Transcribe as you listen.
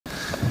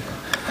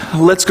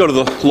Let's go to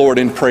the Lord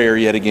in prayer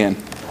yet again.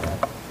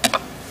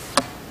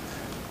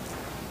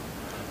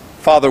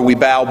 Father, we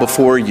bow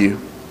before you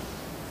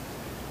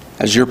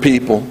as your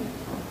people,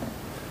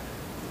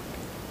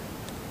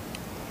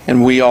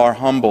 and we are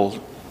humbled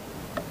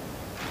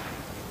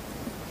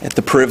at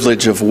the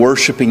privilege of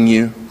worshiping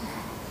you,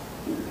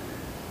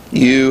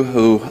 you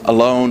who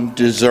alone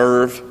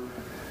deserve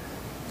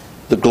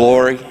the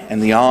glory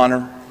and the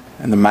honor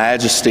and the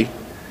majesty.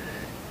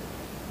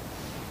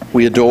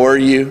 We adore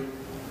you,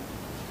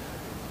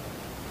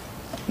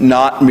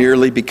 not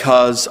merely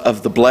because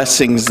of the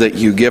blessings that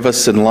you give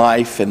us in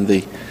life and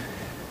the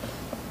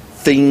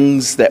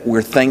things that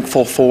we're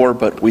thankful for,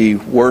 but we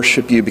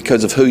worship you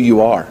because of who you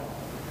are.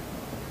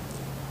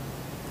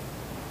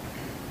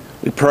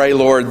 We pray,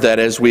 Lord, that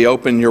as we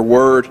open your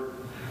word,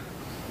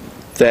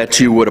 that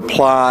you would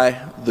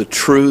apply the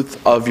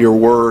truth of your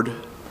word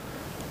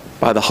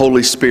by the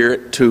Holy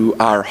Spirit to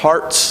our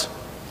hearts,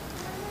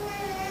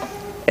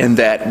 and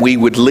that we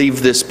would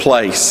leave this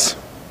place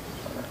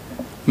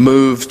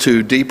move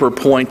to deeper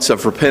points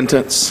of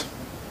repentance,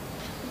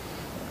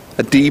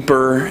 a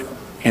deeper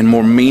and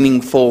more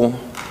meaningful,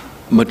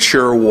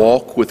 mature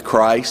walk with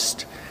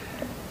Christ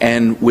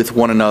and with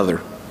one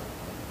another.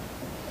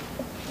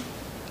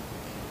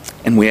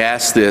 And we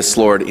ask this,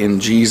 Lord, in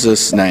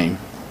Jesus' name.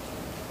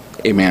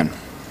 Amen.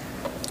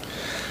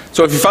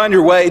 So if you find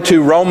your way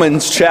to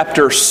Romans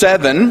chapter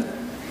 7,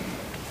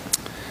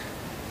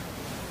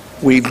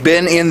 we've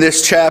been in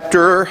this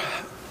chapter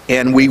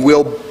and we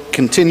will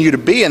continue to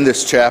be in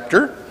this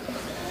chapter.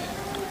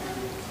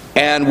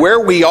 And where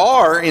we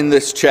are in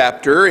this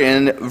chapter,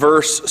 in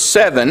verse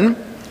 7,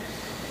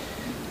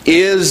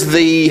 is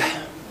the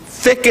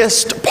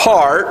thickest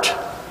part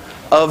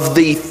of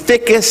the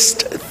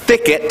thickest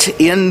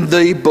thicket in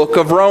the book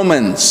of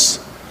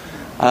Romans.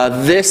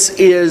 This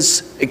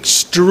is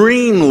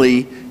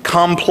extremely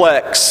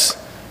complex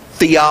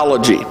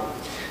theology.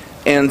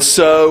 And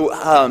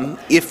so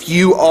if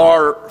you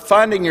are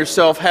finding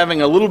yourself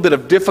having a little bit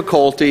of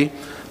difficulty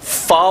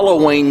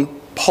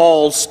following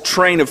Paul's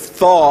train of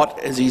thought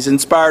as he's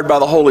inspired by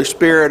the Holy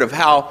Spirit of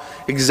how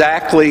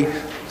exactly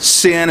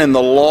sin and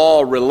the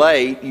law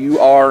relate, you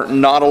are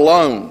not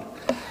alone.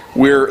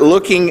 We're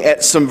looking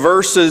at some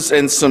verses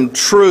and some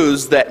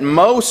truths that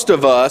most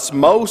of us,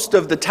 most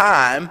of the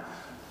time,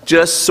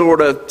 just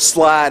sort of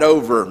slide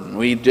over.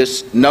 We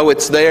just know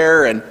it's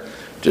there and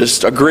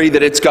just agree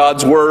that it's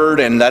God's Word,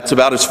 and that's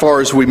about as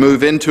far as we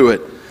move into it.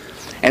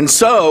 And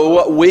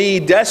so we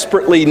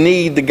desperately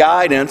need the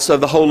guidance of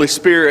the Holy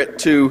Spirit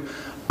to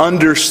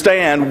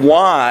understand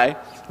why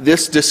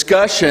this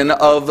discussion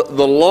of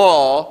the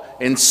law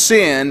and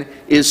sin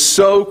is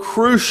so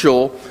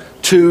crucial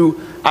to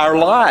our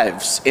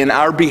lives and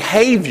our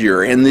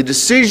behavior and the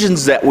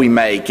decisions that we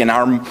make and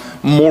our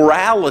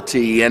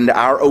morality and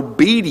our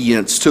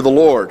obedience to the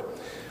Lord.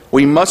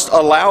 We must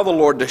allow the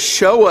Lord to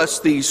show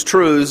us these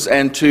truths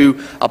and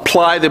to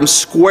apply them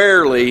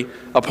squarely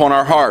upon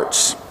our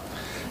hearts.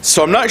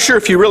 So I'm not sure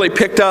if you really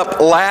picked up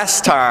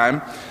last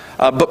time,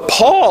 but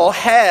Paul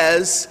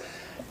has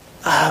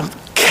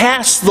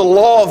cast the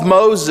law of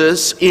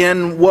Moses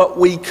in what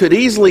we could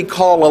easily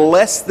call a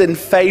less than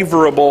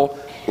favorable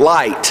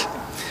light.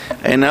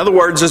 In other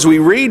words, as we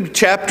read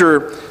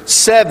chapter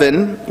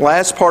 7,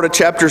 last part of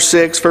chapter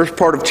 6, first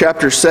part of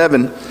chapter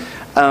 7,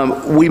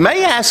 we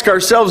may ask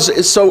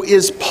ourselves, so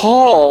is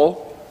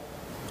Paul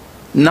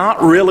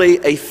not really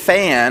a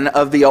fan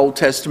of the Old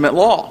Testament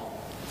law?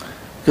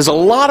 Because a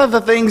lot of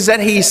the things that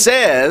he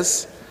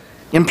says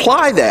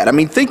imply that. I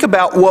mean, think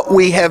about what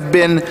we have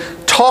been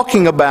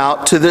talking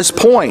about to this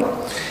point.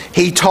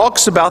 He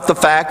talks about the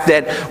fact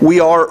that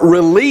we are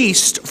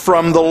released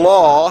from the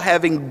law,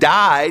 having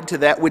died to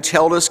that which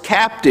held us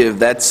captive.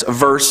 That's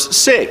verse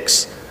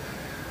 6.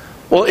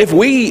 Well, if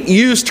we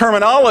use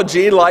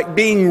terminology like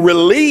being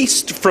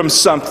released from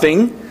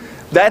something,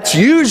 that's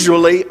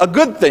usually a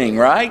good thing,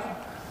 right?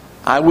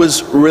 I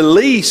was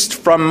released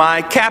from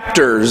my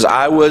captors.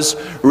 I was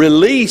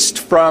released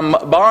from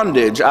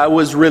bondage. I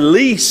was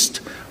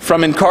released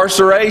from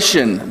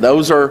incarceration.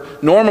 Those are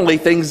normally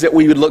things that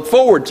we would look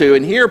forward to.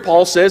 And here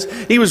Paul says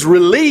he was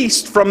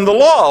released from the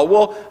law.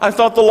 Well, I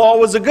thought the law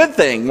was a good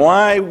thing.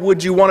 Why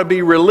would you want to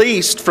be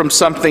released from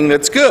something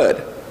that's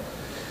good?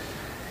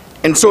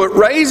 And so it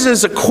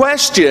raises a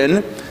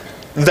question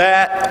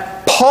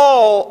that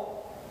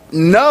Paul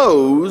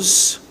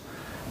knows.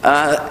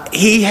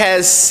 He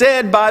has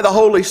said by the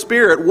Holy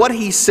Spirit, what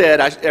he said,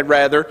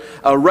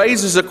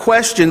 raises a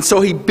question.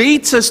 So he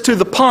beats us to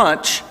the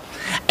punch,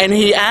 and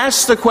he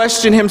asks the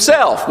question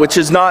himself, which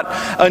is not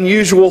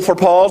unusual for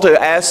Paul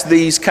to ask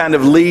these kind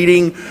of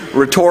leading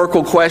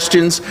rhetorical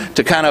questions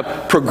to kind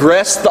of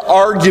progress the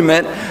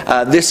argument,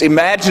 this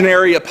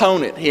imaginary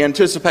opponent he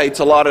anticipates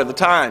a lot of the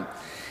time.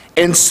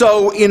 And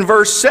so in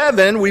verse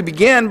 7, we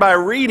begin by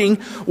reading,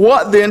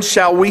 "What then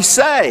shall we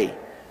say?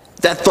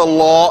 That the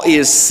law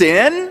is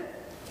sin?"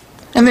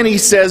 And then he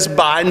says,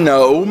 "By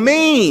no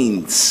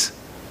means.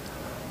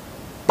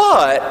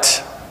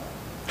 But,"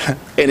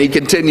 and he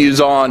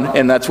continues on,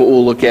 and that's what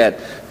we'll look at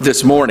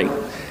this morning.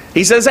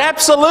 He says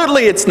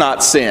absolutely it's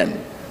not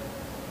sin.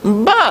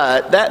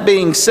 But that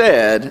being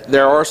said,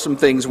 there are some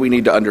things we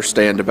need to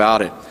understand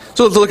about it.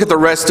 So let's look at the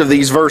rest of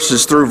these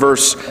verses through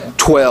verse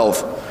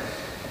 12.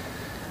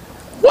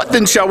 What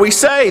then shall we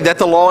say? That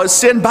the law is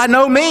sin? By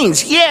no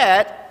means.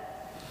 Yet,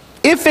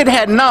 if it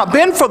had not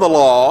been for the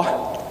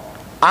law,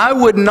 I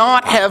would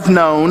not have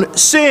known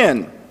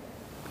sin.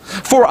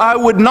 For I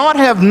would not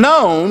have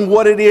known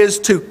what it is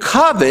to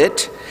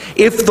covet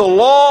if the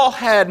law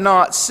had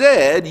not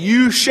said,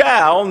 you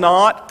shall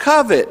not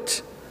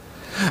covet.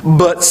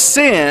 But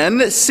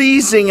sin,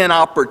 seizing an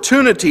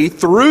opportunity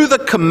through the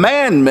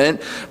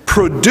commandment,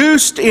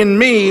 produced in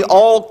me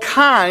all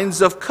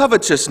kinds of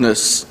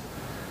covetousness.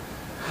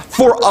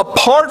 For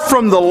apart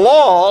from the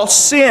law,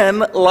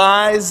 sin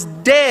lies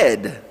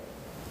dead.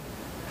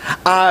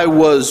 I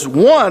was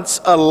once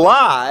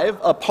alive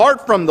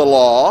apart from the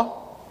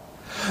law,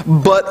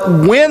 but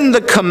when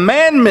the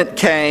commandment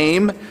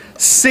came,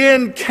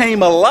 sin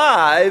came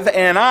alive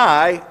and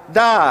I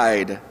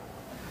died.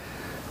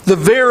 The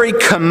very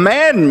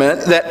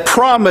commandment that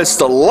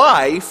promised a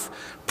life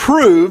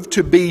proved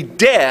to be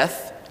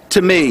death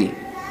to me.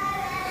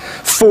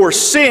 For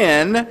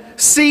sin,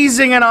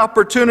 seizing an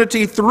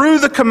opportunity through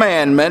the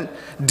commandment,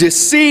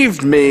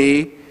 deceived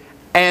me,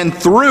 and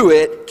through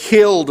it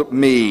killed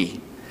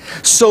me.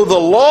 So the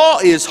law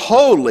is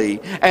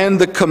holy, and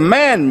the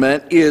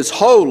commandment is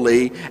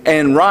holy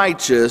and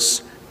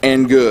righteous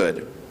and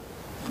good.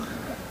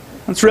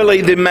 That's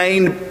really the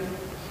main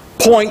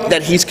point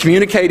that he's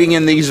communicating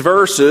in these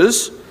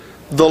verses.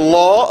 The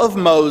law of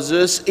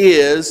Moses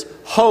is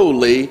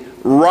holy,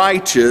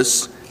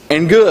 righteous,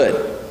 and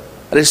good.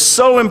 It is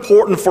so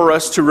important for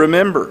us to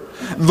remember.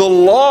 The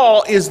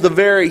law is the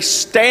very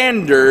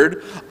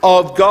standard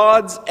of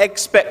God's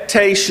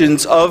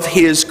expectations of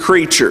His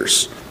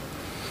creatures.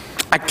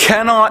 I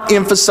cannot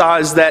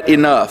emphasize that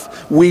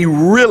enough. We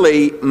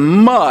really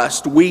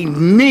must, we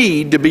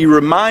need to be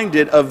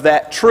reminded of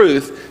that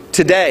truth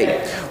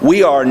today.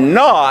 We are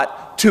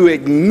not to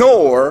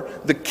ignore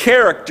the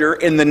character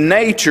and the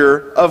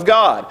nature of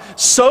God.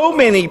 So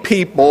many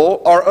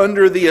people are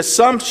under the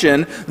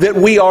assumption that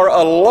we are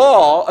a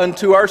law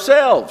unto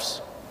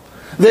ourselves.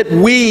 That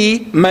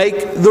we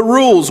make the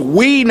rules.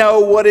 We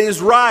know what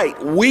is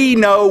right. We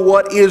know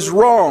what is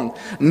wrong.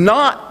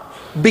 Not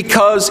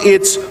because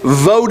it's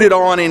voted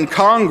on in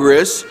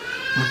Congress,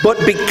 but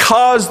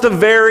because the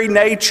very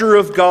nature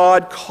of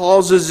God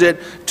causes it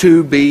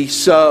to be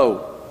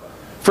so.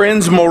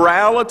 Friends,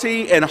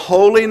 morality and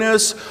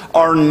holiness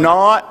are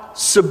not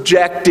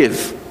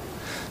subjective.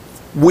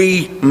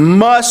 We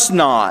must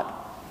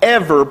not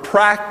ever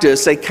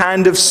practice a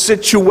kind of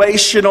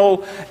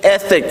situational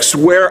ethics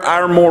where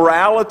our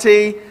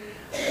morality,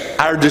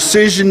 our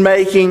decision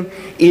making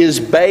is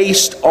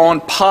based on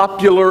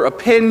popular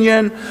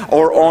opinion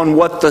or on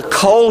what the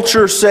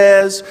culture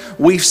says.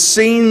 We've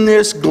seen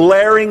this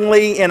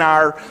glaringly in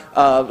our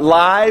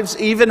lives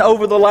even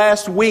over the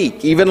last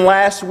week, even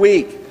last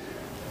week.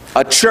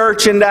 A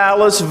church in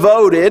Dallas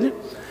voted,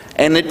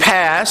 and it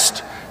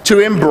passed, to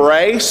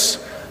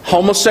embrace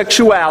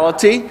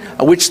homosexuality,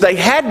 which they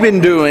had been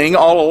doing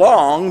all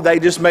along. They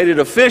just made it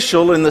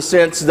official in the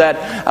sense that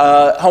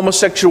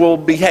homosexual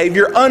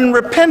behavior,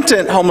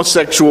 unrepentant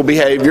homosexual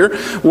behavior,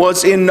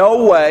 was in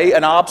no way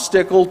an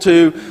obstacle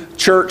to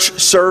church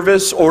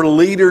service or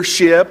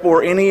leadership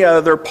or any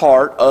other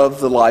part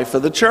of the life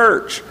of the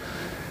church.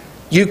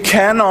 You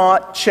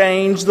cannot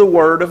change the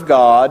Word of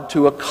God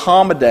to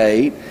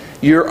accommodate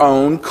your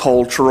own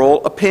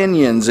cultural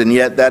opinions, and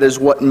yet that is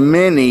what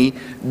many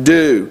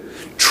do.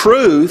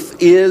 Truth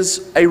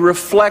is a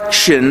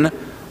reflection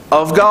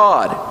of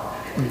God.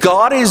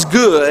 God is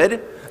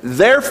good,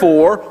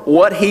 therefore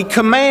what He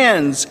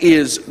commands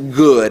is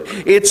good.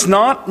 It's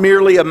not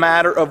merely a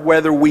matter of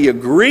whether we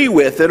agree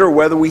with it or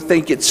whether we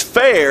think it's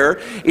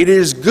fair. It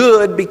is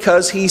good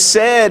because He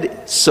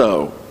said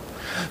so.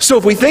 So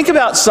if we think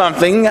about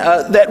something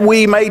that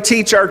we may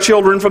teach our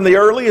children from the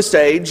earliest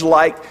age,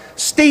 like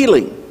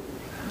stealing,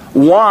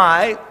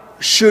 why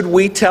should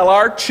we tell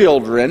our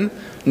children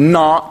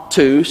not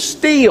to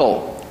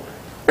steal?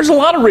 There's a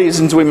lot of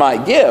reasons we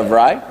might give,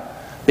 right?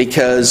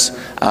 Because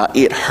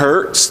it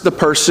hurts the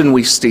person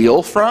we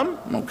steal from.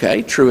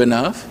 Okay, true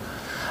enough.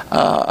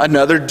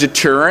 Another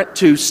deterrent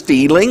to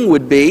stealing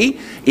would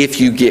be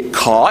if you get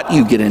caught,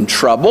 you get in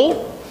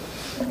trouble.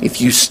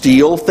 If you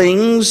steal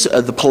things,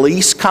 the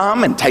police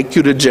come and take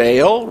you to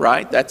jail,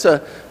 right? That's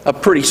a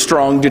pretty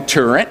strong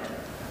deterrent.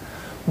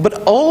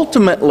 But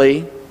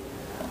ultimately,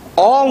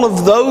 all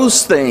of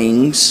those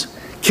things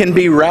can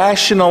be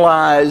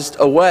rationalized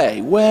away.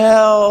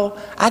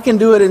 Well, I can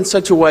do it in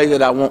such a way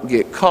that I won't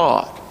get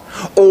caught.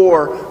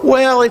 Or,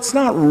 well, it's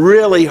not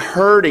really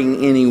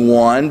hurting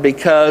anyone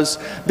because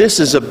this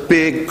is a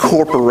big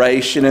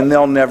corporation and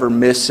they'll never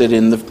miss it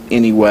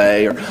any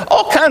way. Or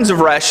all kinds of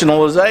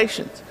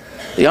rationalizations.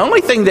 The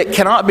only thing that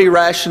cannot be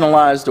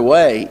rationalized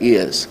away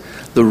is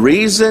the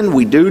reason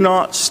we do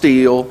not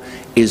steal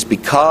is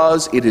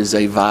because it is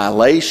a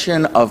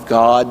violation of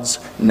God's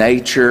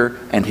nature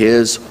and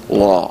His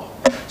law.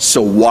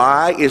 So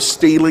why is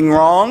stealing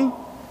wrong?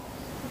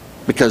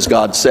 because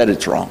God said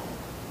it's wrong.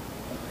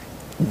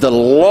 The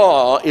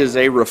law is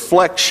a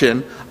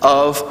reflection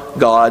of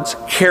God's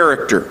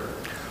character.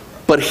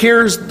 But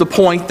here's the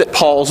point that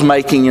Paul's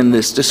making in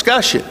this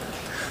discussion.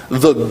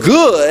 The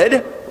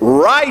good,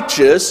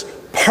 righteous,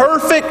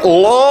 perfect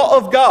law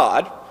of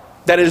God,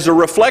 that is a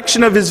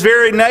reflection of His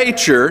very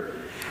nature,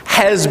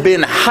 has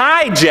been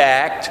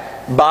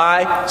hijacked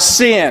by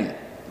sin.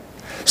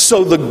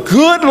 So the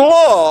good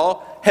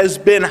law has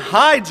been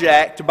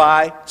hijacked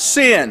by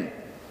sin.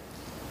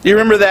 Do you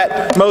remember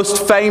that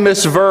most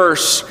famous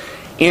verse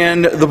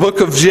in the book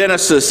of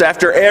Genesis,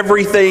 after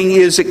everything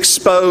is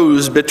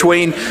exposed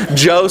between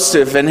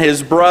Joseph and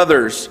his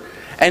brothers?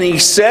 And he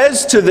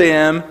says to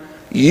them,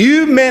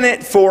 "You meant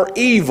it for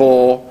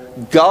evil,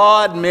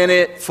 God meant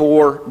it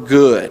for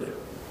good."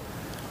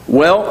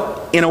 Well,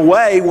 in a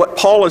way, what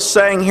Paul is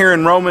saying here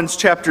in Romans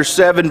chapter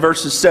 7,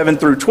 verses 7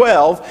 through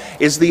 12,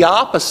 is the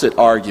opposite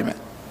argument.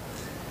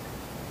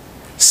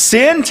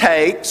 Sin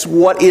takes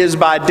what is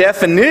by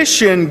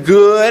definition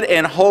good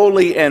and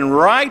holy and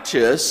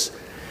righteous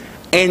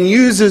and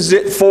uses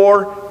it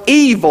for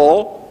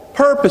evil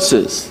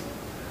purposes.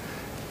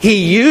 He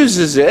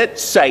uses it,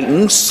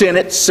 Satan, sin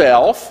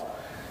itself,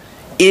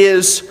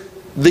 is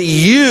the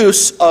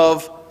use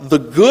of the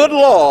good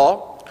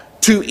law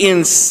to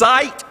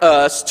incite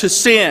us to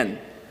sin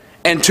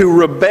and to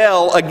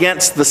rebel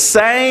against the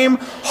same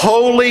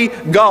holy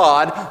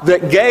God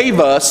that gave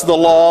us the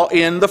law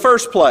in the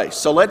first place.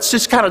 So let's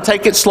just kind of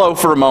take it slow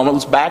for a moment.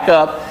 Let's back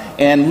up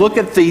and look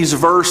at these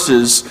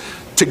verses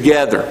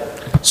together.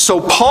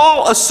 So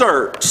Paul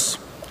asserts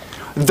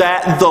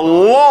that the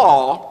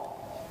law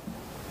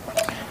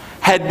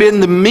had been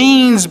the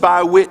means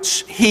by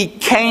which he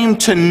came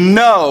to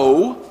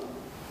know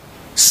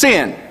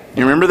sin.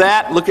 You remember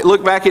that?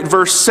 Look back at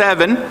verse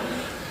 7.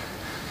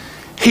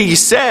 He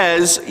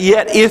says,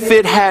 "Yet if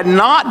it had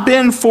not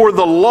been for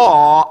the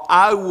law,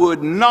 I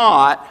would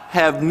not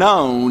have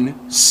known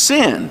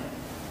sin."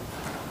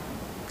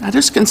 Now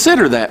just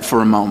consider that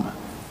for a moment.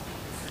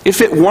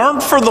 If it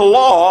weren't for the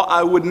law,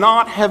 I would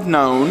not have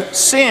known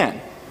sin.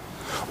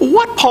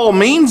 What Paul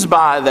means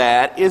by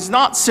that is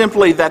not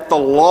simply that the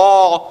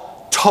law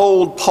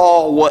told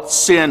Paul what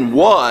sin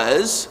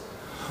was,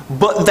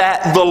 but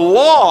that the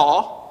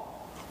law,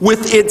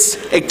 with its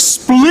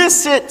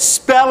explicit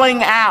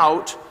spelling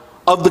out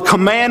of the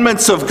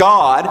commandments of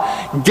God,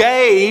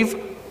 gave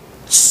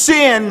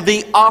sin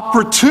the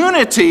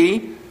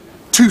opportunity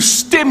to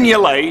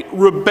stimulate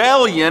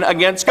rebellion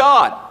against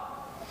God,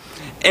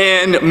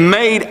 and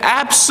made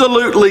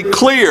absolutely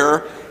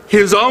clear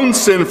his own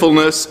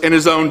sinfulness and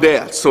his own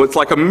death. So it's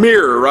like a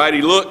mirror, right?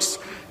 He looks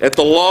at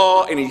the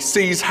law and he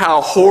sees how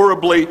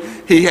horribly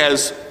he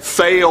has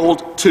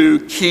failed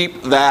to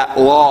keep that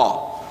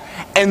law.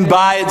 And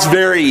by its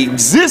very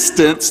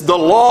existence, the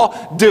law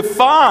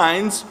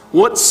defines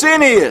what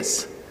sin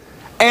is.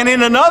 And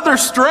in another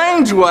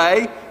strange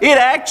way, it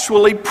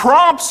actually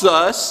prompts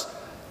us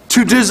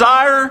to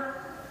desire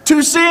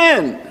to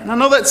sin. And I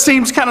know that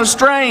seems kind of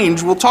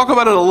strange. We'll talk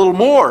about it a little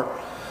more.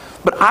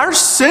 But our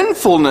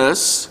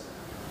sinfulness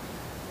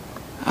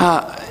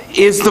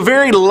is the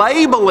very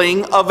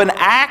labeling of an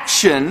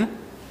action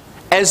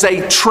as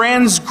a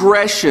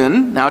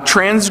transgression. Now,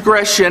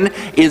 transgression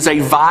is a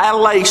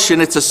violation.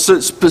 It's a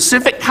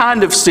specific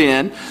kind of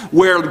sin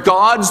where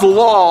God's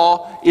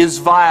law is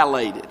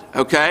violated.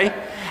 Okay?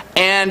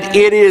 And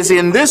it is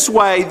in this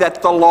way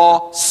that the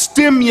law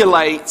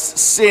stimulates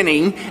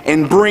sinning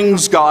and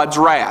brings God's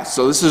wrath.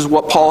 So this is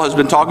what Paul has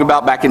been talking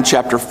about back in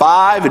chapter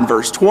 5 and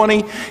verse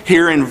 20.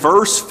 Here in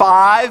verse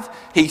 5,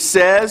 he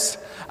says,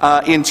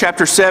 in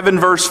chapter 7,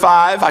 verse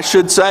 5, I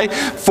should say,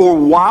 "For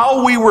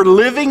while we were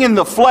living in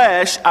the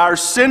flesh, our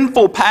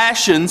sinful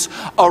passions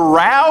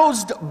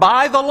aroused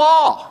by the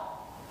law."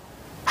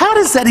 How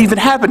does that even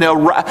happen?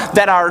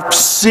 That our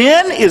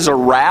sin is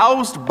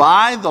aroused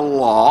by the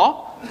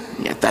law?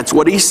 Yet that's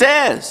what he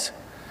says.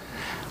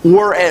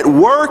 "Were at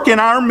work in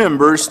our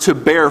members to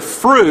bear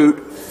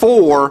fruit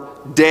for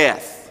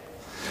death."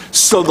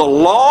 So the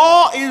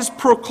law is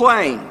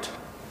proclaimed.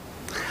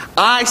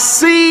 I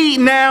see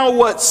now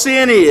what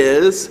sin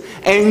is,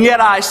 and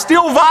yet I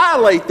still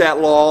violate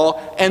that law,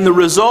 and the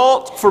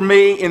result for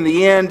me in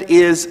the end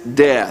is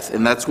death.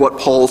 And that's what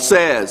Paul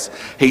says.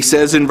 He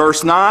says in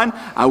verse 9,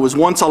 "I was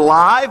once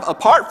alive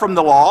apart from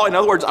the law." In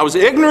other words, I was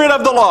ignorant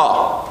of the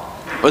law.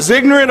 I was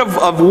ignorant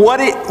of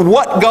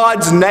what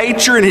God's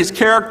nature and His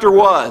character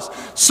was.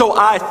 So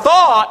I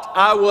thought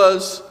I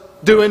was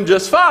doing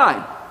just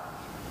fine.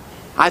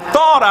 I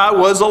thought I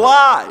was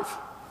alive.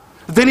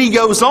 Then he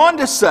goes on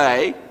to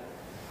say,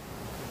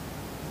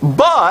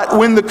 "But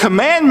when the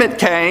commandment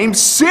came,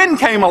 sin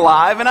came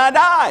alive and I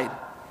died."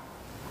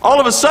 All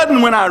of a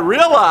sudden, when I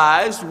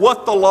realized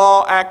what the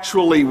law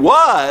actually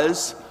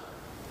was,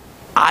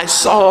 I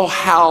saw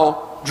how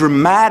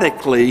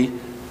dramatically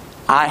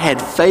I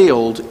had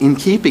failed in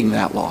keeping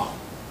that law.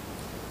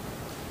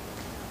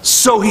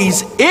 So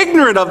he's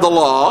ignorant of the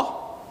law,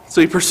 so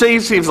he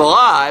perceives he's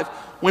alive.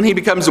 When he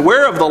becomes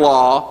aware of the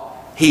law,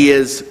 he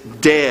is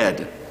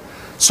dead.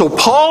 So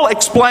Paul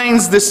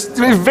explains this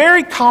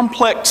very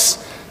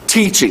complex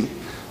teaching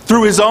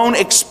through his own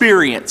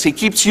experience. He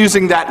keeps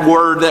using that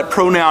word, that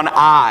pronoun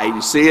I.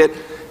 You see it?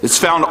 It's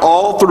found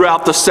all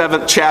throughout the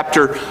 7th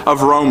chapter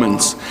of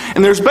Romans.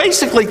 And there's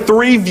basically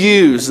 3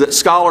 views that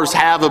scholars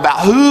have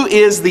about who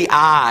is the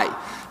I.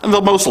 And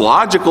the most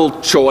logical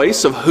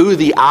choice of who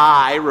the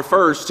I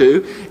refers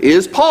to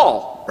is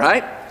Paul,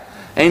 right?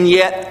 And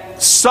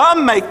yet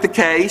some make the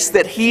case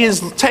that he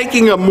is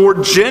taking a more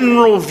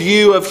general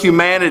view of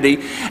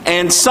humanity.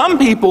 And some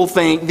people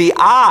think the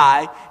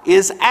I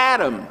is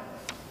Adam,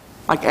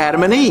 like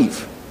Adam and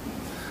Eve.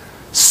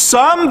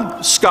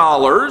 Some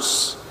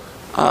scholars,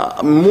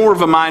 more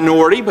of a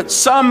minority, but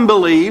some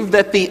believe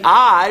that the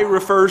I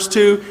refers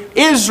to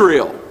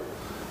Israel.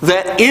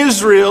 That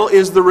Israel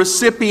is the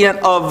recipient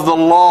of the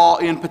law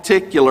in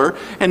particular,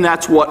 and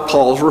that's what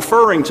Paul's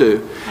referring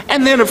to.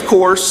 And then, of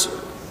course,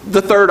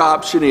 the third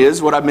option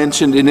is what I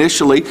mentioned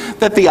initially,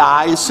 that the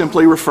I is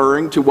simply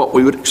referring to what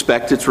we would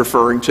expect it's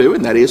referring to,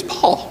 and that is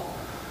Paul.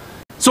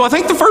 So I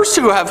think the first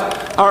two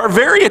are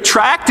very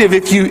attractive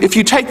if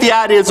you take the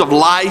ideas of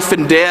life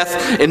and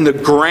death in the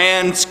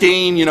grand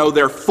scheme,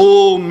 their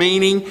full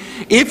meaning.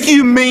 If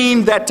you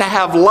mean that to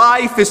have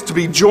life is to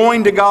be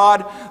joined to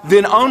God,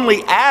 then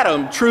only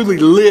Adam truly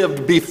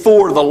lived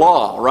before the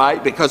law,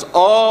 right? Because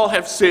all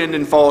have sinned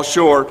and fall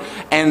short,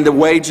 and the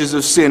wages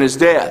of sin is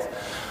death.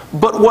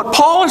 But what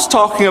Paul is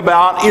talking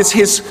about is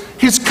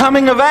his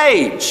coming of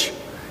age,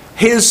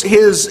 his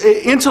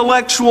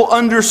intellectual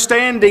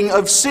understanding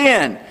of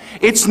sin.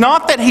 It's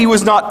not that he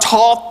was not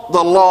taught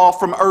the law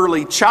from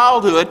early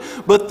childhood,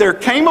 but there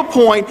came a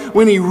point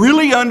when he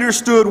really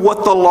understood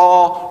what the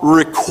law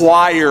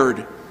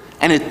required.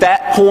 And at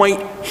that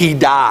point, he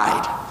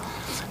died.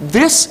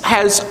 This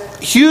has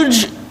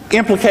huge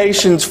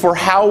implications for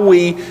how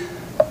we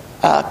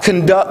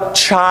conduct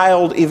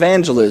child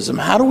evangelism.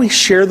 How do we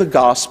share the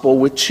gospel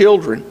with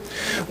children?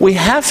 We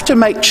have to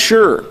make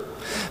sure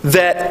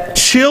that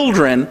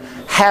children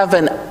have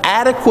an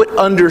adequate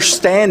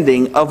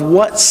understanding of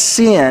what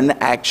sin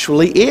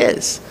actually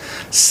is.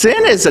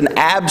 Sin is an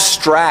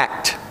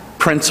abstract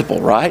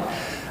principle, right?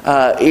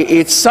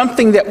 It's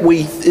something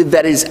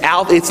that is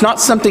out. It's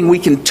not something we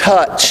can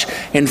touch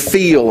and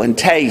feel and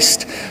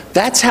taste.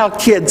 That's how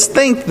kids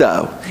think,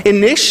 though.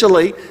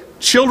 Initially,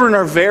 children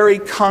are very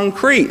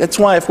concrete. That's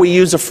why if we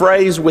use a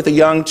phrase with a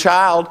young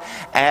child,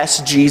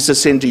 ask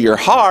Jesus into your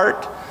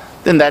heart,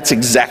 then that's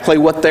exactly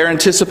what they're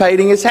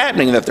anticipating is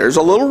happening. That there's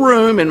a little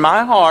room in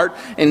my heart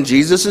and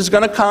Jesus is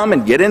going to come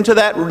and get into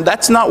that room.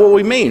 That's not what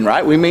we mean,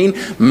 right? We mean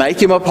make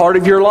him a part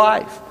of your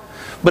life.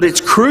 But it's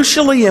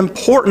crucially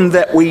important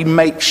that we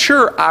make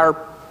sure our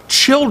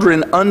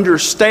children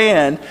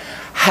understand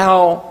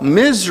how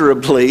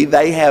miserably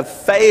they have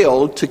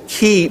failed to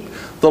keep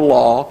the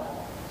law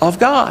of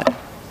God.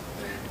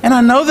 And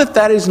I know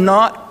that is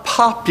not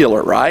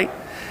popular, right?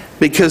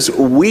 Because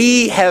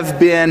we have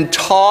been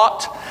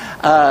taught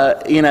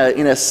in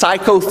a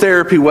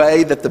psychotherapy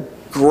way that the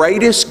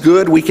greatest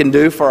good we can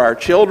do for our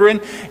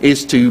children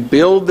is to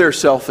build their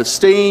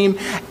self-esteem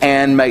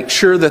and make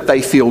sure that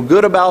they feel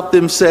good about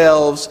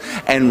themselves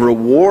and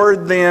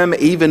reward them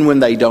even when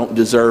they don't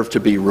deserve to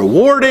be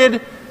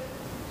rewarded.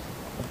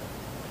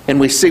 And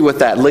we see what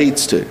that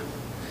leads to.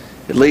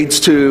 It leads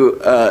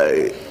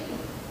to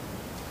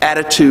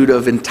attitude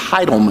of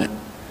entitlement.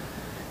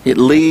 It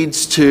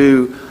leads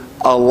to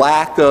a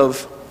lack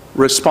of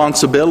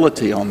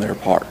responsibility on their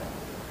part.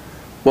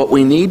 What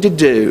we need to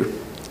do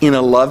in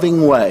a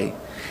loving way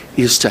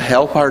is to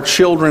help our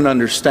children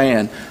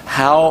understand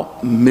how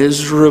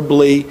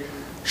miserably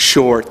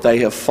short they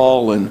have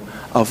fallen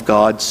of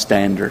God's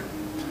standard.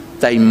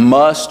 They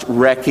must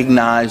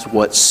recognize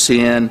what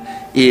sin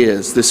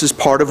is. This is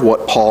part of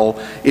what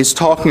Paul is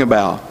talking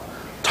about.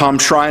 Tom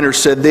Schreiner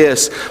said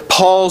this,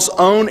 Paul's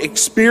own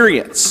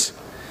experience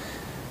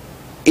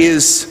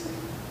is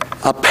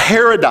a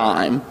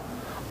paradigm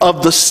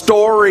of the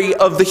story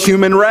of the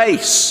human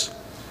race.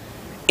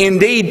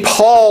 Indeed,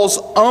 Paul's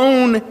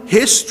own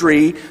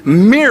history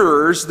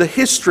mirrors the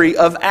history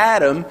of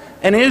Adam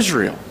and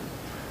Israel.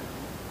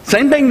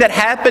 Same thing that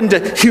happened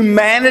to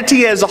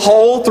humanity as a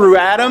whole through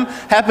Adam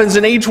happens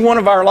in each one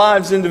of our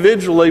lives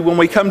individually when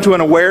we come to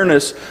an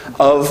awareness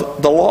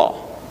of the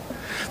law.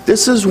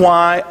 This is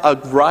why a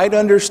right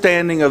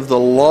understanding of the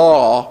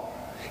law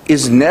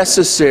is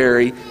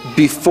necessary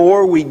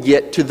before we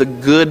get to the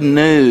good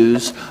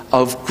news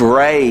of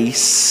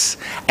grace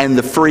and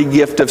the free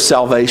gift of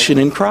salvation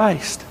in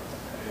Christ.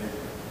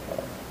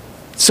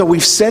 So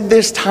we've said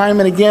this time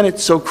and again,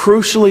 it's so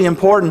crucially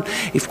important.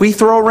 If we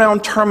throw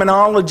around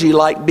terminology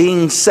like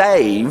being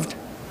saved,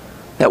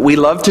 that we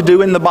love to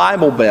do in the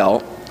Bible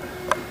Belt,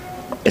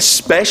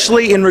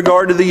 especially in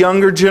regard to the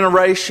younger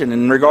generation,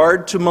 in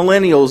regard to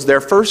millennials,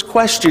 their first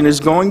question is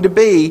going to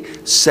be,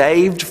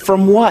 saved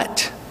from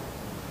what?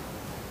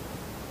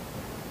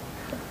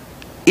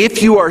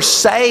 If you are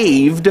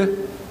saved,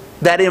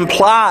 that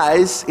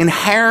implies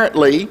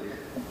inherently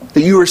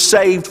that you are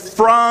saved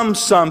from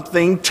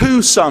something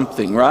to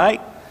something,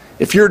 right?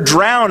 If you're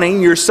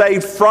drowning, you're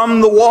saved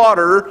from the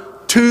water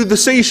to the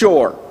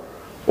seashore,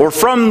 or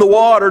from the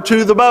water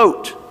to the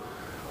boat.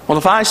 Well,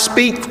 if I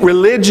speak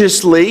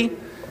religiously,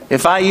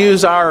 if I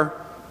use our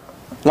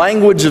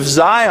language of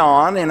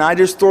Zion and I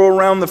just throw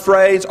around the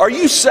phrase, "Are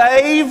you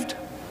saved?"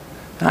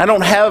 and I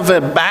don't have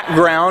a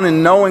background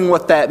in knowing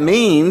what that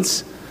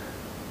means,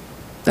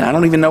 then I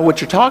don't even know what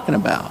you're talking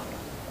about.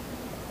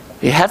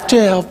 You have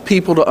to help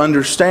people to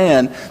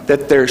understand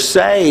that they're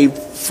saved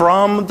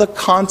from the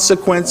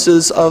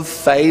consequences of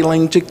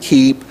failing to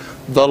keep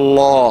the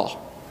law.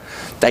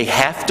 They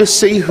have to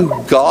see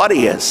who God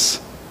is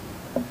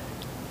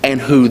and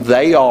who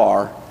they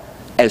are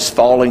as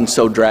falling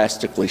so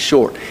drastically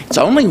short. It's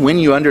only when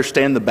you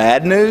understand the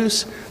bad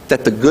news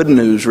that the good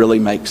news really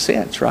makes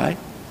sense, right?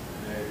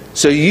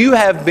 So you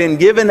have been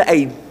given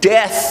a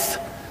death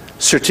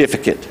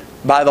certificate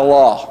by the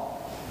law.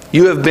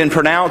 You have been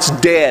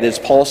pronounced dead, as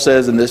Paul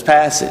says in this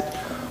passage.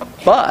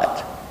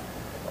 But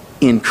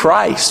in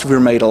Christ we're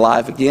made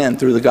alive again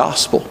through the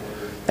gospel.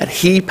 That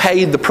He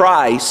paid the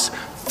price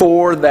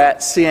for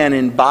that sin,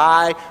 and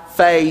by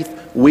faith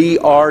we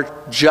are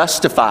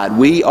justified.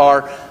 We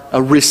are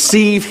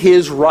receive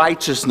His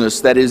righteousness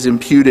that is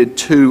imputed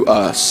to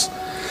us.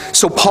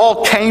 So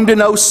Paul came to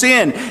know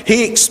sin.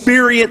 He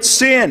experienced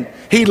sin.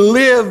 He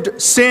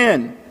lived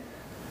sin.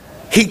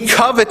 He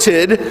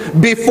coveted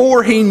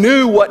before he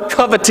knew what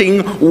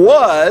coveting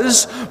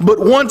was, but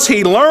once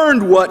he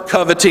learned what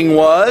coveting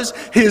was,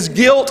 his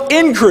guilt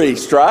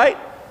increased, right?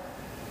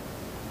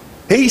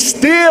 He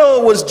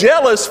still was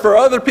jealous for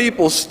other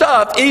people's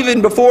stuff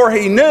even before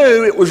he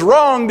knew it was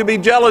wrong to be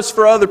jealous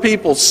for other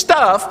people's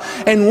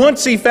stuff. And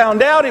once he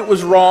found out it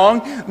was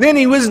wrong, then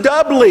he was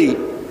doubly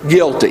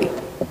guilty.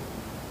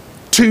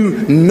 To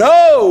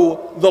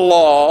know the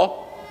law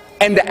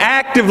and to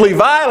actively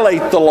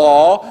violate the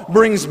law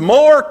brings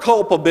more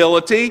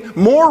culpability,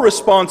 more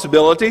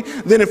responsibility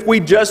than if we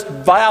just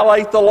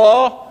violate the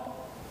law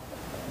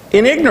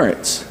in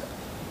ignorance.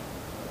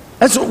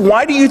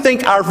 Why do you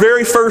think our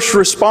very first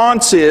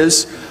response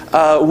is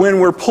when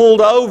we're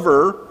pulled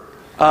over?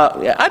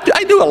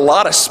 I do a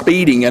lot of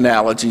speeding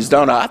analogies,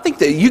 don't I? I think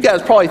that you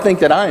guys probably think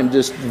that I am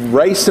just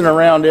racing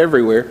around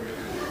everywhere.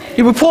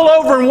 If we pull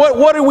over, and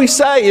what do we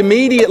say?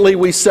 Immediately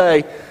we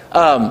say,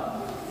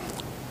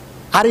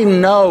 I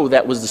didn't know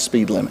that was the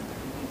speed limit.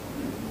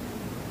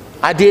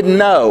 I didn't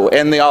know.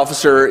 And the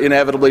officer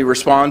inevitably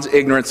responds,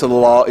 ignorance of the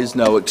law is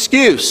no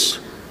excuse.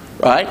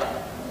 Right?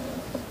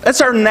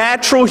 That's our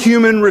natural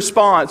human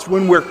response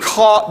when we're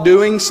caught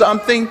doing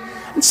something.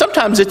 And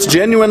sometimes it's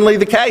genuinely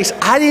the case.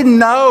 I didn't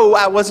know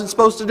I wasn't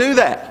supposed to do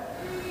that.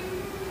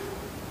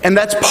 And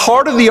that's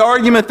part of the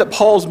argument that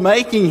Paul's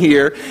making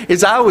here,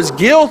 is I was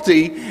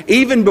guilty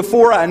even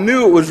before I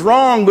knew it was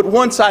wrong, but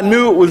once I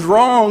knew it was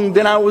wrong,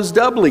 then I was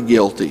doubly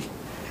guilty.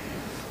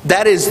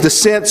 That is the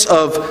sense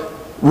of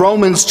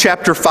Romans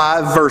chapter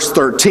 5, verse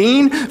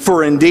 13.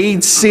 For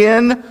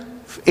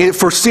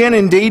sin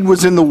indeed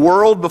was in the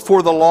world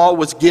before the law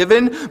was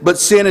given, but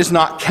sin is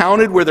not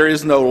counted where there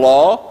is no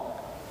law.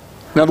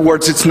 In other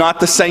words, it's not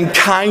the same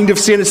kind of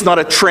sin. It's not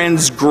a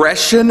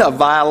transgression, a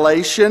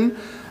violation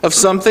of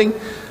something.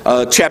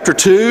 Chapter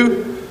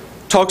 2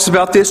 talks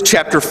about this.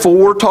 Chapter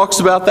 4 talks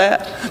about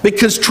that.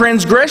 Because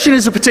transgression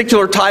is a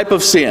particular type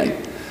of sin.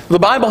 The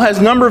Bible has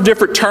a number of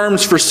different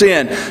terms for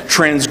sin.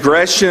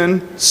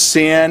 Transgression,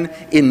 sin,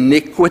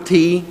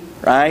 iniquity,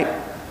 right?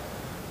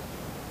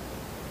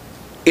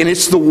 And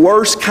it's the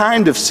worst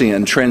kind of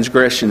sin,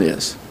 transgression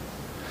is.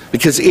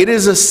 Because it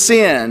is a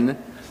sin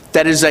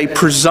that is a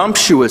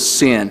presumptuous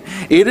sin.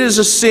 It is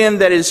a sin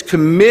that is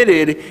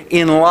committed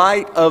in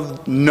light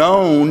of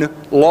known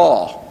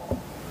law.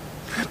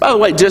 By the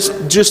way,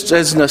 just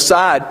as an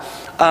aside,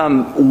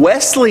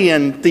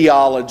 Wesleyan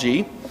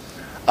theology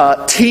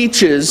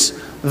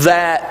teaches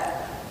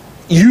that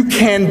you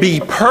can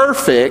be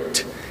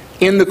perfect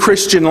in the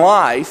Christian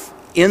life,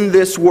 in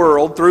this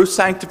world, through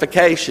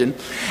sanctification.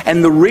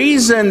 And the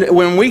reason,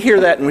 when we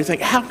hear that and we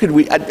think, how could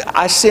we,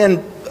 I sin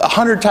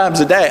 100 times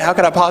a day, how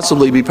could I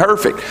possibly be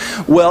perfect?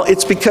 Well,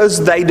 it's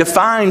because they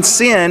define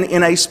sin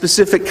in a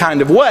specific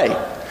kind of way.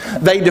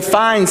 They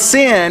define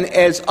sin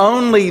as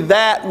only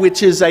that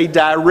which is a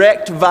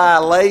direct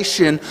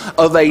violation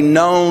of a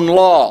known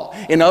law.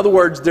 In other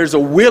words, there's a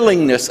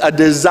willingness, a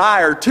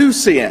desire to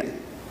sin.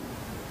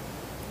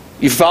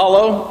 You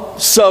follow?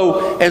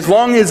 So, as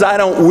long as I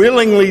don't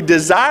willingly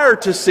desire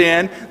to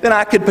sin, then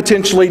I could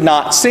potentially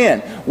not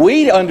sin.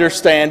 We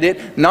understand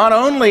it not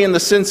only in the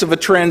sense of a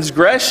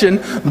transgression,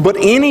 but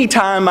any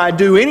time I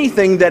do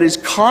anything that is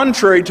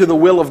contrary to the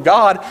will of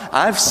God,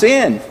 I've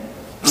sinned.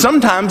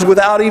 Sometimes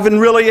without even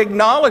really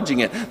acknowledging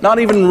it, not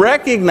even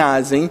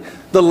recognizing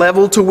the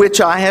level to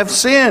which I have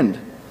sinned.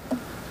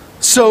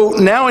 So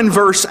now in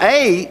verse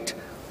 8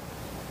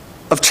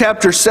 of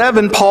chapter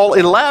 7, Paul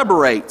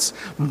elaborates.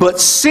 But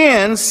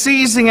sin,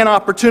 seizing an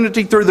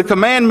opportunity through the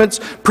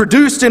commandments,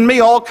 produced in me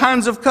all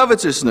kinds of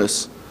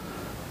covetousness.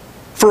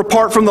 For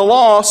apart from the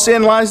law,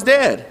 sin lies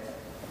dead.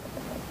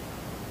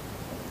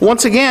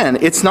 Once again,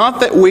 it's not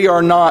that we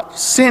are not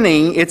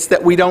sinning, it's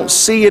that we don't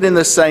see it in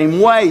the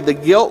same way. The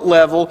guilt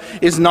level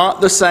is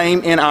not the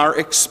same in our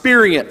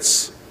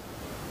experience.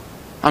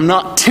 I'm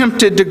not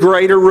tempted to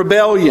greater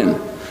rebellion.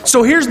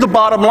 So here's the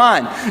bottom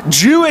line.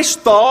 Jewish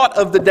thought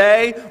of the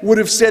day would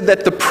have said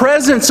that the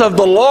presence of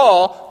the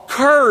law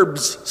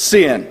curbs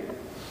sin.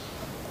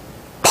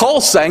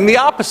 Paul's saying the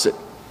opposite.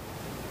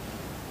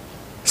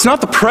 It's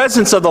not the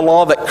presence of the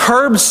law that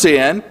curbs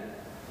sin.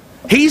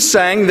 He's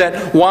saying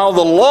that while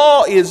the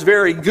law is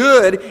very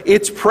good,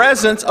 its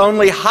presence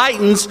only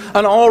heightens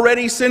an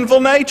already sinful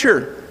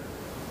nature.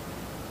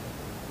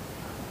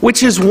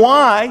 Which is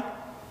why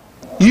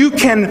you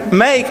can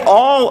make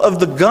all of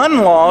the gun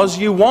laws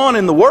you want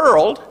in the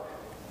world,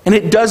 and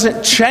it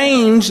doesn't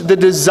change the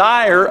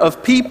desire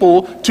of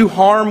people to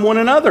harm one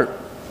another.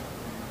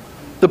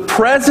 The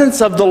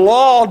presence of the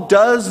law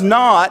does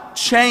not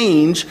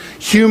change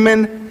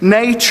human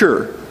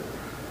nature.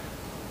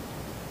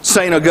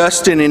 St.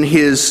 Augustine, in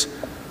his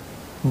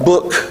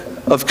book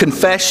of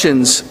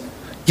Confessions,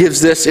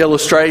 gives this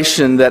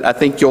illustration that I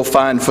think you'll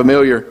find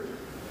familiar.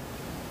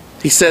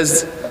 He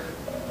says,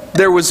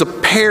 there was a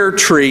pear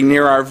tree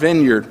near our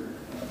vineyard,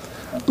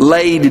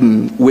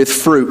 laden with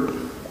fruit.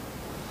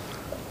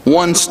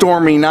 One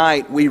stormy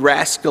night, we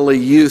rascally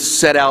youth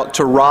set out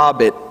to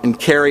rob it and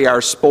carry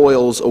our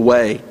spoils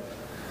away.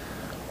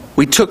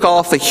 We took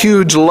off a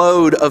huge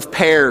load of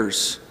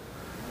pears,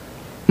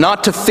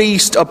 not to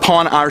feast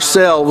upon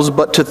ourselves,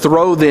 but to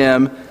throw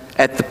them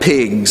at the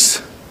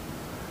pigs.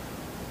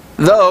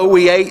 Though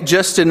we ate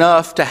just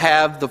enough to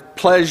have the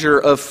pleasure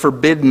of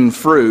forbidden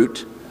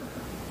fruit,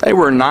 they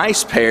were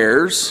nice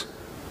pears,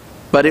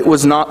 but it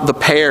was not the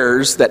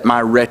pears that my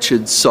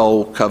wretched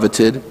soul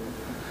coveted,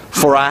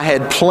 for I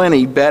had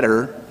plenty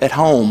better at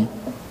home.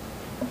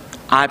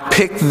 I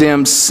picked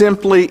them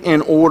simply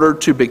in order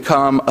to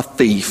become a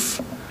thief.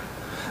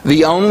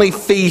 The only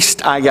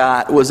feast I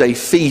got was a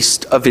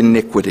feast of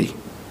iniquity,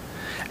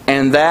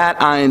 and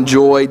that I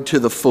enjoyed to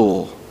the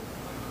full.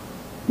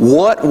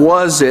 What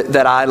was it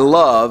that I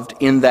loved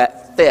in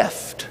that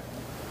theft?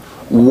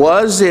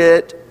 Was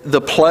it the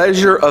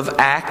pleasure of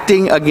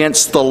acting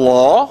against the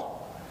law,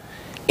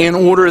 in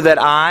order that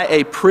I,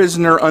 a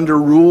prisoner under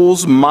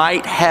rules,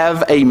 might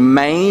have a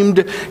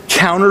maimed,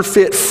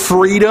 counterfeit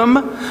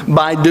freedom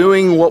by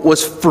doing what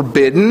was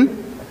forbidden?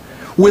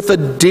 With a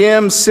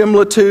dim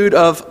similitude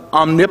of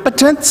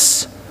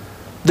omnipotence,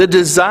 the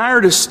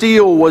desire to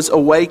steal was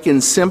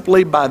awakened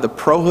simply by the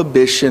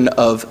prohibition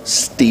of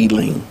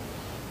stealing.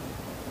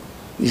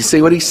 You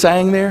see what he's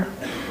saying there?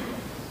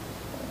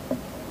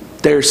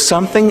 There's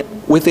something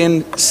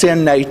within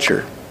sin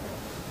nature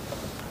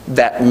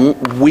that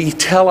we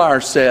tell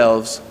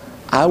ourselves,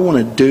 I want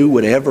to do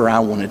whatever I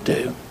want to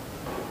do.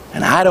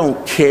 And I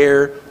don't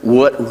care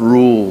what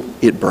rule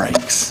it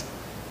breaks.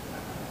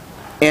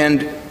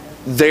 And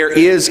there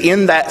is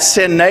in that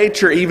sin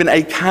nature even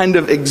a kind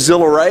of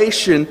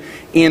exhilaration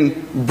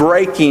in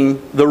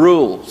breaking the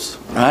rules,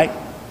 right?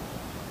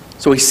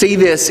 So we see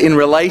this in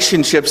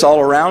relationships all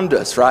around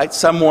us, right?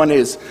 Someone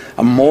is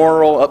a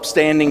moral,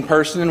 upstanding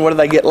person, and what do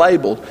they get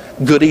labeled?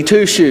 Goody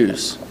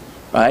two-shoes,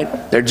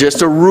 right? They're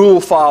just a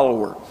rule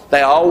follower.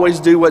 They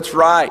always do what's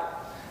right.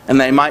 And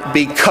they might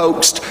be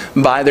coaxed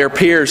by their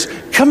peers.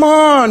 Come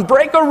on,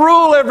 break a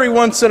rule every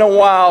once in a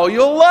while.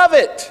 You'll love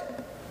it.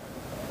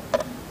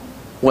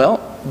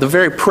 Well, the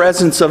very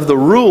presence of the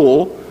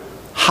rule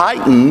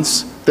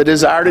heightens the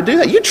desire to do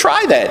that. You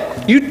try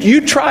that.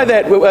 You try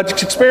that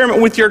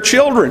experiment with your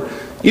children.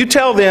 You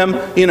tell them,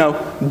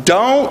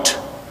 don't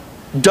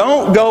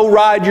go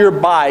ride your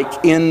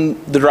bike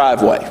in the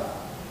driveway.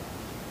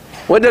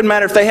 Well, it doesn't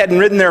matter if they hadn't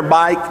ridden their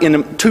bike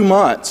in 2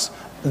 months.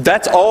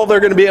 That's all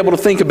they're going to be able to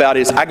think about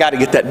is, I got to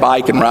get that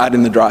bike and ride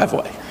in the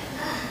driveway.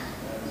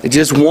 They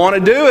just want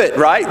to do it,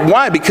 right?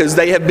 Why? Because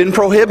they have been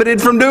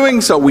prohibited from doing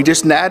so. We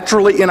just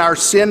naturally, in our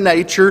sin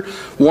nature,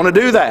 want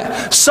to do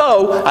that.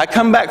 So, I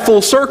come back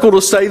full circle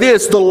to say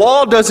this. The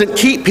law doesn't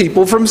keep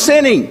people from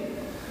sinning.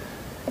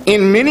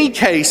 In many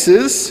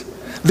cases,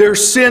 their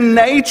sin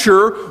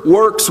nature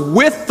works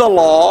with the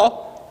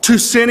law to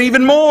sin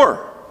even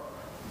more.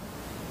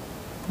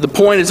 The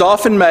point is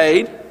often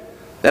made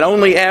that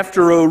only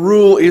after a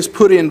rule is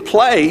put in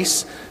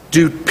place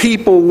do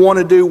people want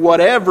to do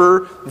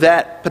whatever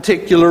that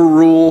particular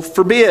rule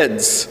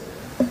forbids.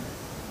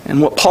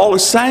 And what Paul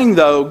is saying,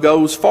 though,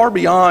 goes far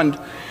beyond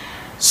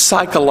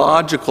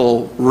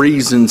psychological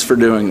reasons for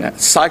doing that.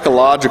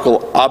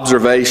 Psychological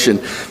observation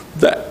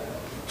that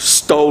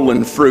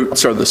stolen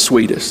fruits are the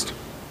sweetest.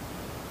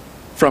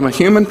 From a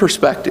human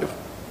perspective,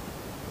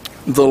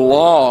 the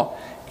law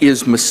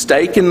is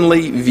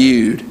mistakenly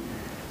viewed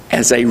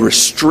as a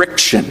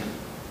restriction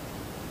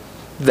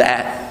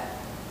that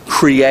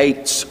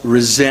creates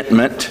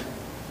resentment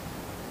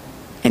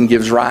and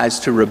gives rise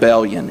to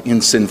rebellion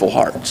in sinful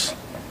hearts.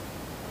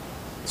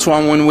 So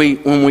when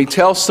we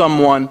tell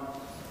someone,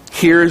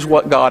 here's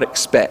what God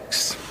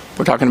expects,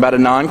 we're talking about a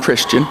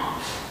non-Christian,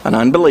 an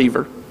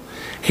unbeliever,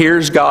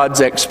 here's God's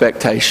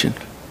expectation.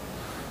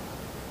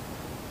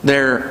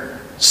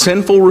 Their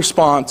sinful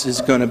response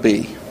is going to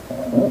be,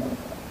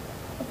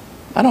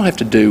 I don't have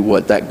to do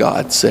what that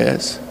God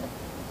says.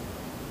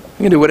 I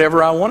can do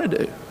whatever I want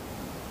to do.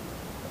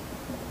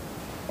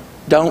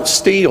 Don't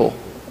steal.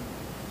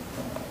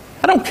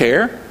 I don't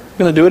care. I'm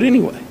going to do it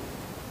anyway.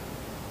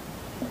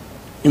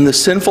 In the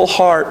sinful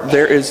heart,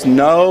 there is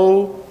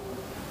no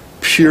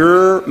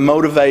pure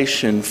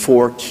motivation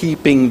for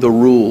keeping the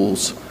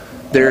rules.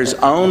 There is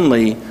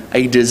only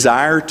a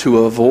desire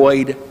to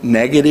avoid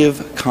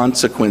negative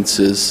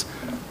consequences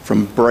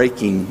from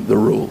breaking the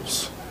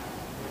rules.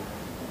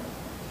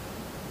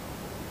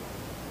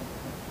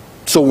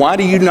 So why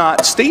do you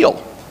not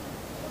steal?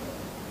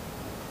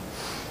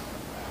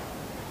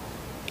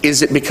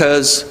 Is it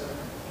because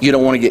you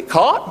don't want to get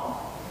caught?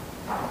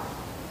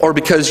 Or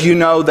because you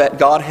know that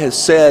God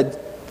has said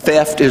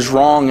theft is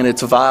wrong and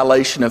it's a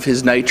violation of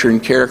His nature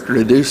and character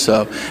to do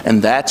so,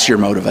 and that's your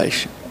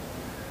motivation?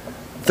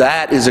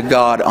 That is a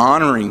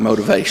God-honoring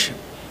motivation.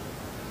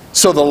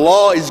 So the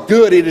law is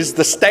good. It is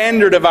the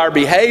standard of our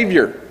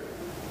behavior.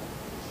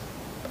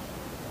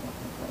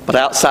 But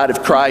outside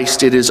of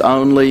Christ, it is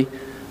only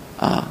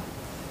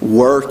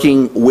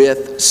working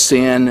with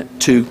sin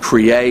to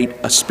create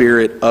a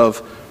spirit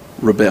of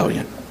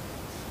rebellion.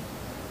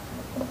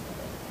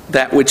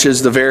 That which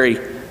is the very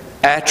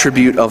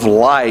attribute of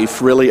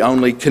life really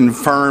only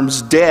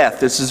confirms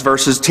death. This is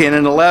verses 10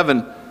 and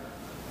 11.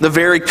 The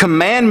very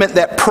commandment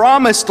that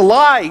promised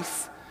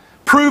life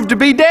proved to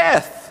be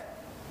death.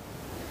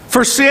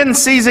 For sin,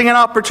 seizing an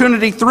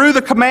opportunity through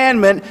the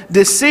commandment,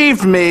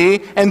 deceived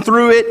me, and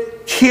through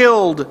it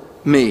killed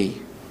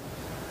me.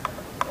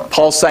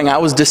 Paul's saying, I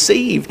was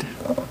deceived.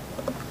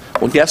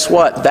 Well, guess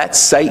what? That's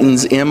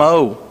Satan's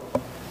M.O.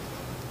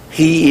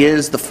 He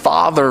is the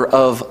father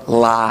of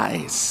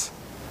lies.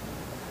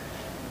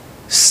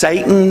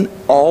 Satan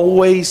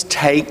always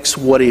takes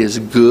what is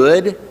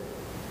good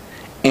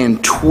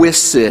and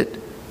twists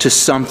it to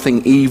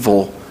something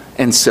evil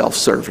and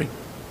self-serving.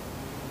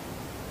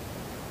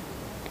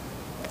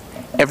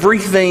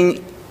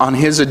 Everything on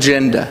his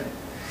agenda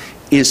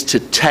is to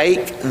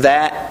take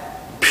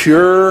that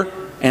pure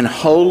and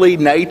holy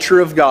nature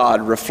of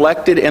God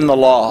reflected in the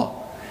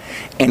law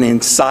and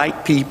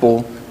incite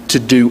people to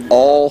do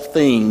all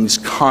things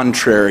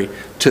contrary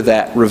to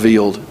that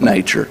revealed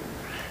nature.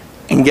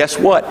 And guess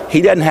what?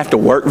 He doesn't have to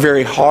work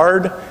very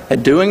hard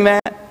at doing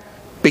that,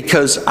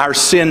 because our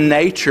sin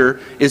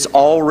nature is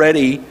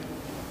already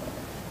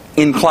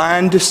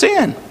inclined to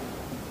sin.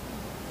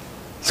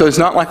 So it's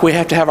not like we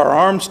have to have our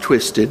arms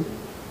twisted.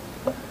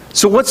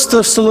 So what's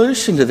the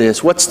solution to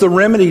this? What's the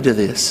remedy to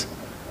this?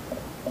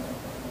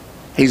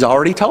 He's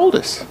already told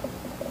us.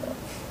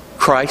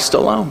 Christ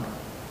alone.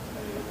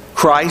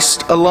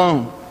 Christ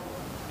alone.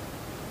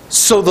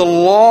 So the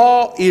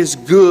law is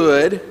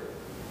good.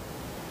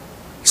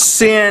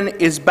 Sin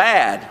is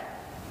bad.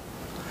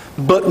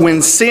 But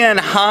when sin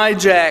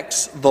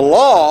hijacks the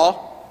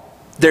law,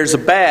 there's a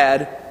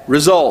bad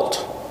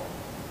result.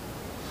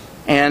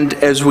 And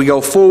as we go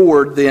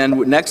forward,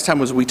 then next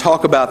time as we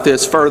talk about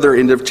this further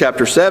into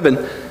chapter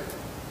 7,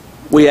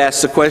 we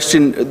ask the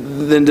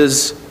question, then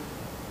does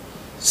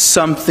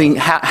something,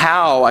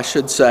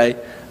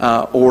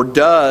 or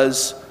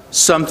does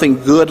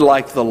something good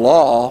like the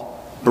law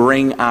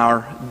bring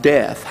our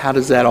death? How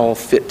does that all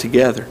fit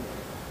together?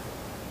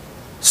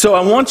 So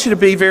I want you to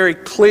be very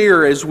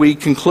clear as we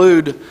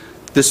conclude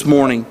this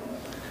morning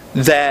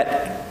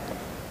that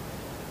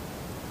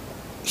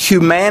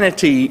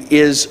humanity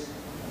is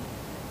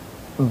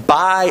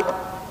by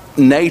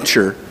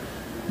nature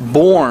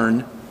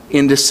born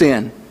into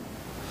sin.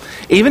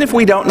 Even if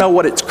we don't know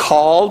what it's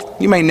called,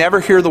 you may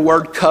never hear the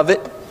word covet,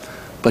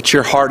 but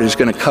your heart is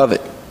going to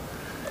covet.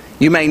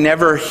 You may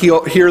never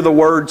hear the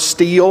word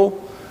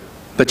steal,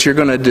 but you're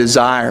going to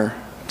desire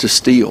to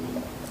steal.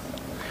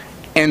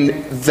 And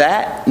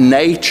that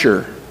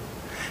nature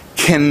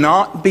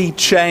cannot be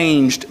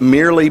changed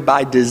merely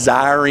by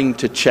desiring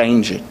to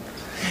change it.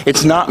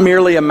 It's not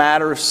merely a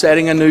matter of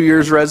setting a New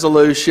Year's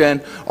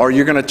resolution, or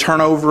you're going to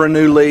turn over a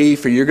new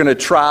leaf, or you're going to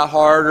try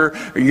harder,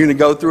 or you're going to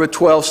go through a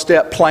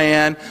 12-step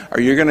plan, or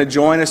you're going to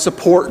join a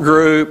support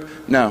group.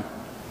 No.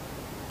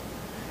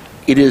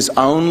 It is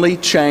only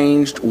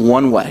changed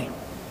one way,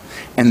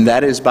 and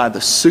that is by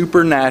the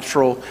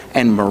supernatural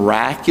and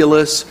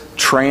miraculous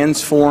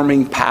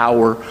transforming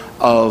power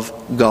of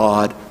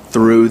God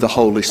through the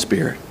Holy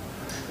Spirit.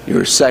 You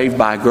are saved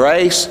by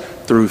grace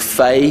through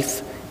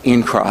faith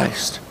in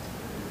Christ.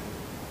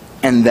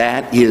 And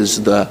that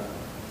is the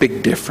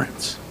big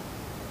difference.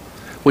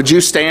 Would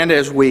you stand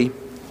as we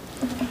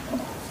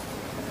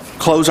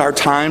close our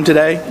time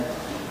today?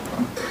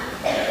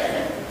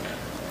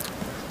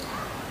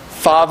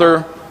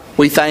 Father,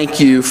 we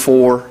thank you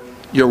for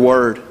your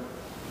word.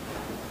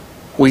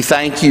 We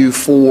thank you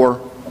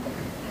for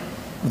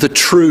the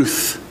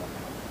truth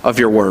of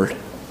your word.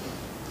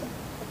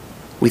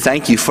 We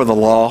thank you for the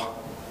law.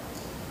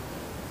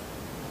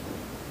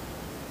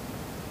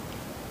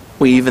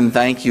 We even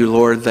thank you,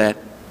 Lord, that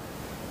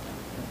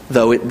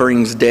though it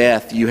brings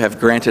death, you have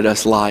granted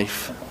us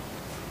life.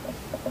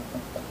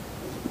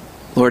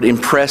 Lord,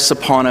 impress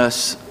upon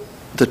us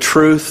the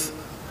truth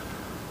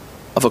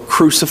of a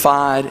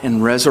crucified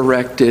and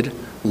resurrected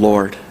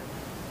Lord,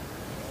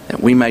 that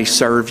we may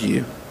serve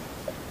you.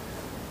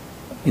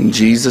 In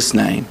Jesus'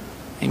 name,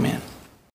 amen.